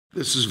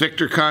This is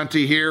Victor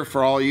Conti here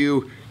for all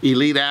you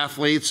elite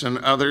athletes and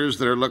others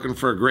that are looking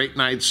for a great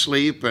night's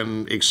sleep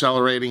and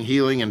accelerating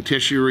healing and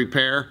tissue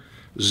repair.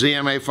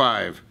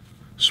 ZMA5,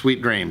 sweet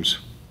dreams.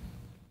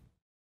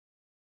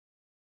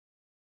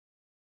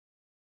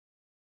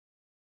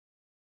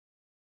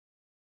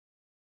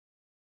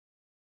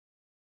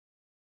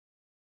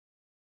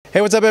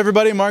 Hey, what's up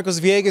everybody? Marcos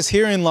Villegas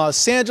here in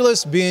Los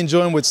Angeles, being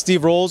joined with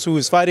Steve Rolls, who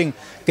is fighting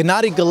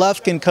Gennady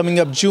Golovkin coming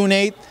up June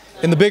 8th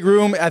in the big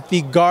room at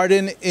the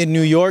Garden in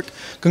New York.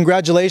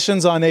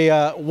 Congratulations on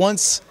a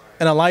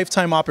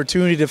once-in-a-lifetime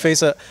opportunity to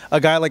face a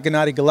guy like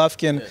Gennady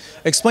Golovkin. Yeah.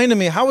 Explain to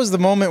me, how was the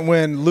moment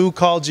when Lou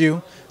called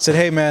you, said,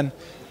 hey man,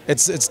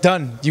 it's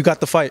done, you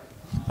got the fight?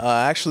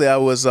 Actually, I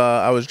was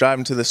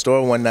driving to the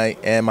store one night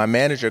and my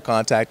manager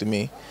contacted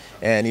me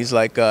and he's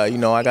like, you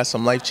know, I got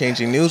some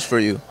life-changing news for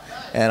you.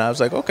 And I was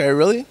like, okay,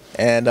 really?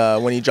 And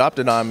when he dropped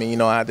it on me, you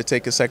know, I had to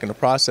take a second to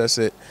process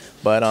it.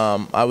 But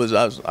I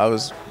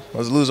was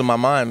losing my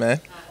mind,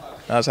 man.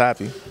 I was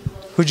happy.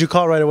 Who'd you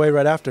call right away,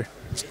 right after?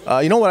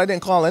 You know what? I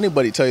didn't call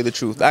anybody, tell you the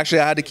truth.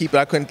 Actually, I had to keep it.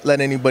 I couldn't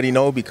let anybody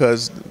know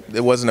because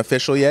it wasn't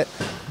official yet.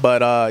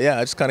 But yeah,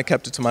 I just kind of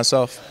kept it to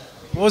myself.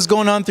 What was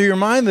going on through your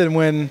mind then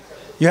when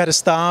you had to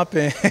stop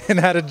and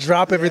had to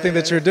drop everything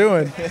that you're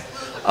doing?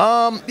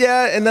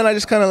 Yeah, and then I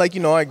just kind of like,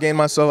 you know, I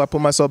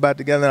put myself back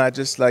together, and I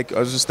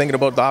was just thinking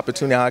about the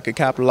opportunity, how I could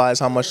capitalize,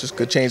 how much this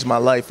could change my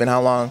life, and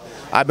how long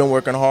I've been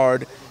working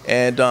hard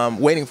and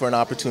waiting for an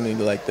opportunity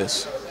like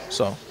this.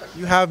 So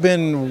you have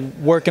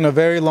been working a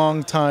very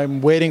long time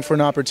waiting for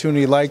an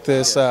opportunity like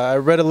this. I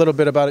read a little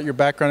bit about it, your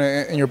background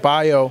and your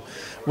bio.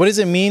 What does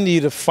it mean to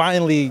you to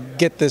finally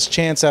get this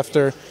chance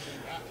after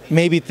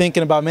maybe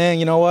thinking about, man,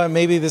 you know what,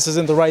 maybe this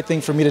isn't the right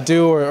thing for me to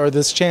do, or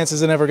this chance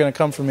isn't ever going to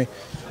come for me?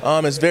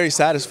 It's very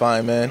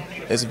satisfying, man.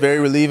 It's very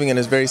relieving and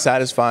it's very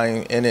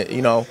satisfying, and it,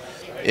 you know,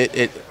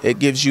 it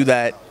gives you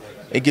that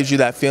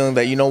feeling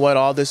that, you know what,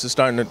 all this is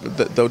starting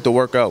to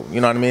work out.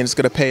 You know what I mean? It's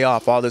going to pay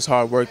off, all this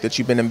hard work that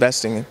you've been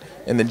investing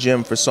in the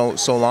gym for so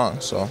long.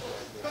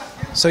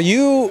 So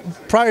you,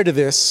 prior to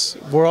this,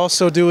 were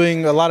also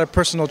doing a lot of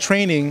personal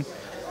training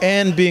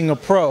and being a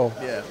pro.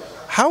 Yeah.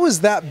 How is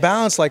that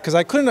balance like?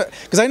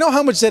 Because I know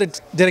how much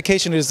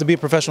dedication it is to be a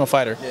professional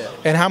fighter, yeah,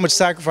 and how much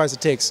sacrifice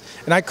it takes.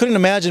 And I couldn't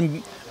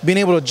imagine being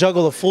able to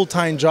juggle a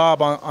full-time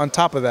job on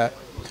top of that.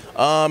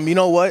 You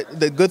know what?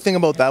 The good thing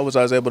about that was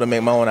I was able to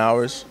make my own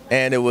hours,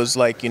 and it was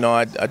like, you know,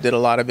 I did a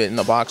lot of it in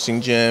the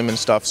boxing gym and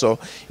stuff. So,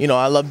 you know,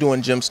 I love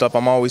doing gym stuff.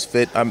 I'm always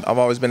fit. I've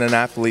always been an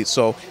athlete,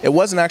 so it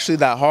wasn't actually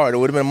that hard. It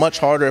would have been much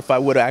harder if I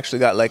would have actually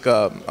got like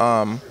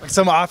a like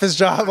some office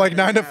job, like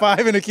 9 to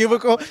 5 in a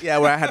cubicle. Yeah,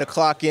 where I had to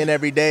clock in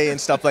every day and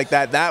stuff like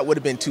that. That would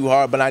have been too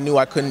hard, but I knew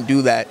I couldn't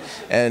do that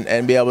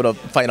and be able to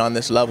fight on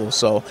this level.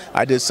 So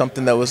I did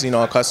something that was, you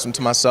know, accustomed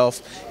to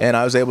myself, and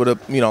I was able to,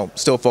 you know,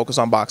 still focus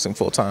on boxing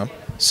full time.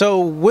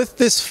 So with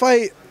this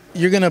fight,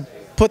 you're going to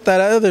put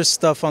that other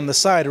stuff on the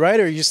side,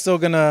 right? Or are you still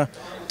going to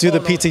do the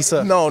PT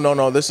stuff?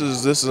 No. This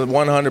is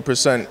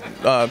 100%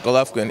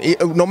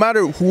 Golovkin. No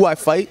matter who I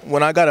fight,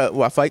 when I got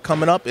a fight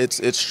coming up,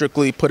 it's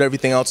strictly put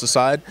everything else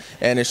aside,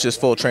 and it's just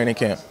full training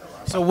camp.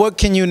 So what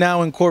can you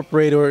now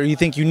incorporate, or you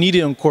think you need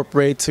to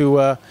incorporate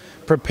to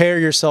prepare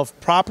yourself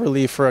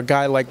properly for a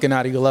guy like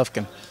Gennady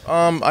Golovkin?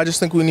 I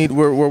just think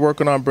we're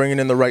working on bringing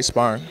in the right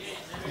sparring.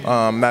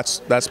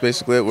 That's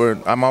basically it.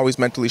 I'm always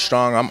mentally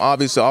strong. I'm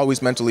obviously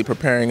always mentally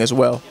preparing as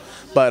well.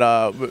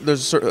 But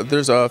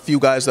there's a few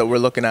guys that we're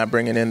looking at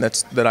bringing in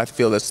that I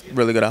feel that's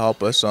really going to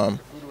help us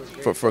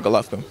for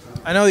Golovkin.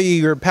 I know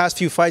your past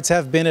few fights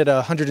have been at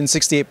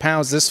 168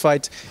 pounds. This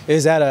fight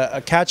is at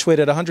a catch weight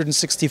at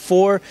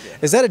 164.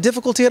 Is that a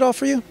difficulty at all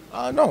for you?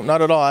 No,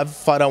 not at all. I've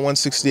fought at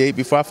 168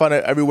 before. I fought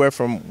at everywhere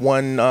from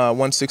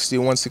 160 to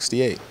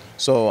 168.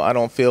 So I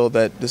don't feel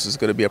that this is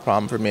going to be a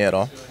problem for me at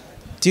all.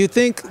 Do you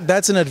think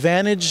that's an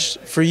advantage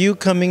for you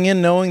coming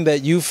in knowing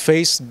that you've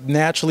faced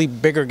naturally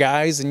bigger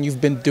guys and you've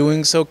been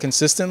doing so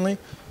consistently?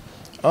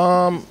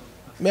 Yeah,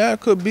 it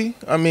could be.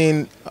 I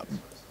mean,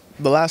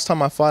 the last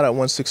time I fought at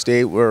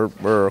 168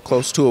 or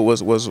close to it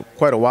was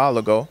quite a while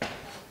ago.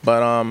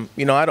 But,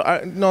 you know,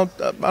 I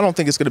don't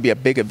think it's going to be a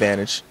big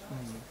advantage,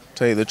 to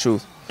tell you the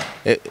truth.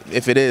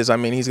 If it is, I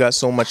mean, he's got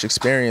so much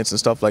experience and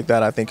stuff like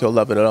that. I think he'll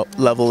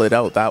level it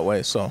out that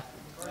way, so.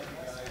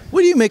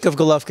 What do you make of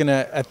Golovkin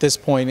at this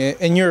point,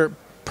 in your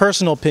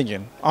personal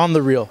opinion, on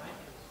the real?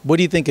 What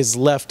do you think is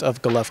left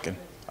of Golovkin?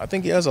 I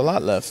think he has a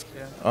lot left.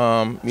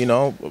 Yeah. You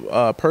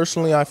know,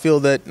 personally, I feel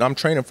that I'm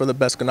training for the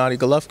best Gennady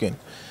Golovkin.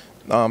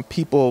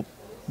 People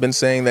been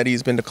saying that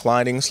he's been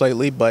declining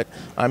slightly, but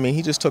I mean,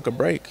 he just took a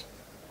break.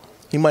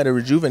 He might have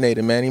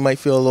rejuvenated, man. He might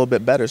feel a little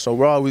bit better. So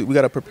we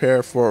got to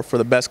prepare for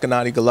the best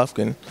Gennady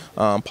Golovkin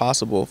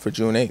possible for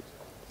June 8th.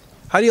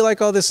 How do you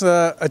like all this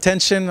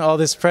attention, all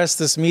this press,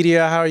 this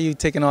media? How are you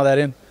taking all that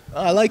in?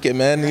 I like it,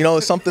 man. You know,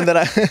 it's something that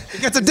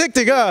It gets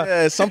addicting, huh?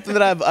 Yeah, it's something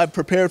that I've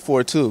prepared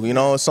for, too. You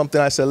know, it's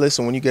something I said,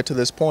 listen, when you get to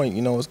this point,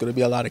 you know, it's going to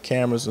be a lot of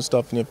cameras and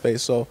stuff in your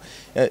face. So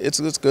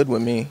it's good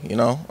with me, you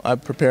know. I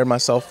prepared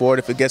myself for it.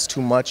 If it gets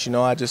too much, you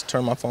know, I just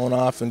turn my phone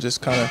off and just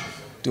kind of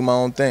do my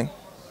own thing.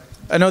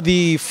 I know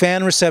the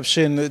fan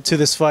reception to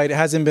this fight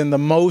hasn't been the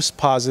most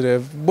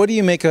positive. What do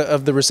you make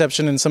of the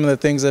reception and some of the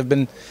things that have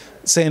been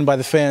saying by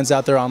the fans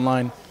out there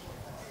online?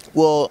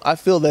 Well, I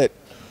feel that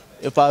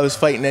if I was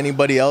fighting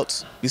anybody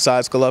else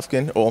besides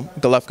Golovkin or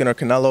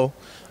Canelo,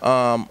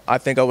 I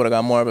think I would have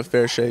got more of a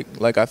fair shake.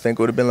 Like, I think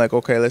it would have been like,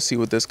 okay, let's see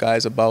what this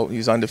guy's about.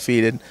 He's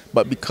undefeated.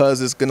 But because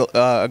it's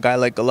a guy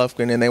like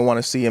Golovkin and they want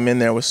to see him in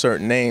there with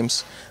certain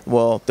names,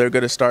 well, they're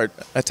going to start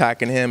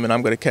attacking him, and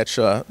I'm going to catch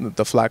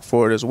the flack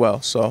for it as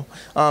well. So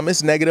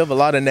it's negative, a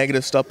lot of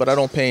negative stuff, but I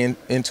don't pay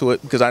into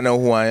it because I know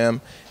who I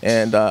am,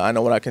 and I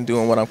know what I can do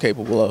and what I'm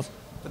capable of.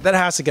 But that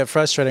has to get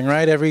frustrating,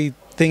 right?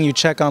 Everything you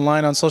check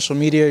online on social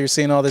media, you're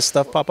seeing all this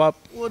stuff pop up.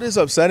 Well, it is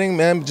upsetting,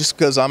 man, just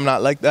because I'm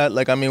not like that.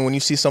 Like, I mean, when you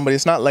see somebody,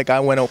 it's not like I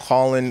went out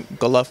calling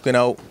Golovkin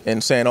out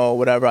and saying, oh,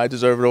 whatever, I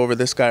deserve it over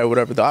this guy or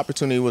whatever. The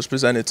opportunity was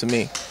presented to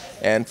me.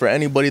 And for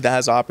anybody that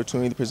has the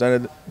opportunity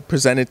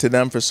presented to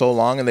them for so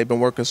long and they've been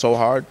working so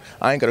hard,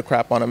 I ain't going to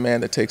crap on a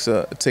man that takes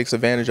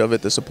advantage of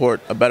it to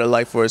support a better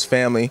life for his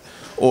family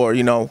or,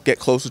 you know, get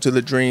closer to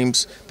the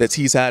dreams that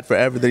he's had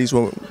forever,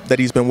 that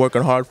he's been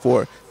working hard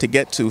for to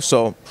get to.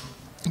 So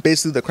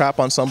basically the crap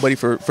on somebody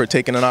for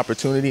taking an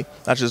opportunity,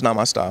 that's just not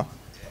my style.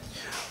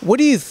 What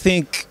do you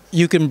think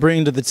you can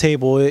bring to the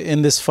table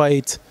in this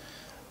fight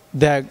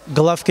that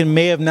Golovkin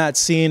may have not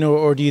seen,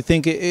 or do you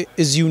think it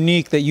is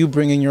unique that you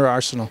bring in your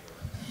arsenal?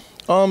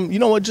 You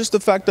know what, just the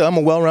fact that I'm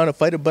a well-rounded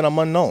fighter, but I'm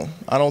unknown.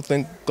 I don't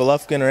think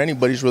Golovkin or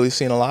anybody's really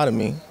seen a lot of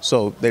me,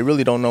 so they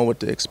really don't know what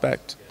to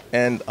expect.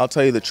 And I'll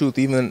tell you the truth,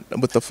 even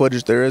with the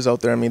footage there is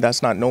out there, I mean,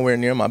 that's not nowhere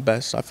near my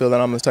best. I feel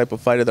that I'm the type of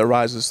fighter that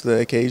rises to the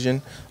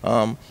occasion.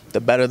 The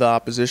better the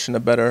opposition, the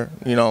better,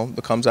 you know,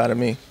 that comes out of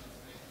me.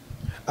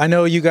 I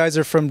know you guys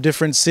are from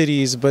different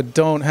cities, but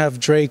don't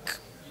have Drake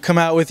come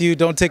out with you.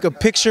 Don't take a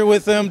picture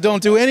with him.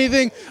 Don't do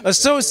anything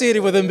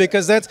associated with him,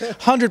 because that's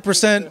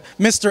 100%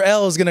 Mr.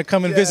 L is going to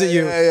come and visit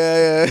you.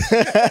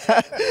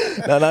 Yeah.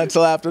 No, not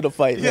until after the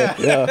fight.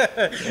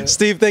 Yeah.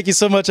 Steve, thank you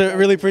so much. I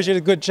really appreciate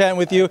it. Good chatting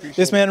with you.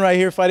 This man right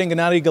here fighting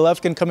Gennady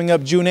Golovkin coming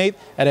up June 8th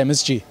at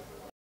MSG.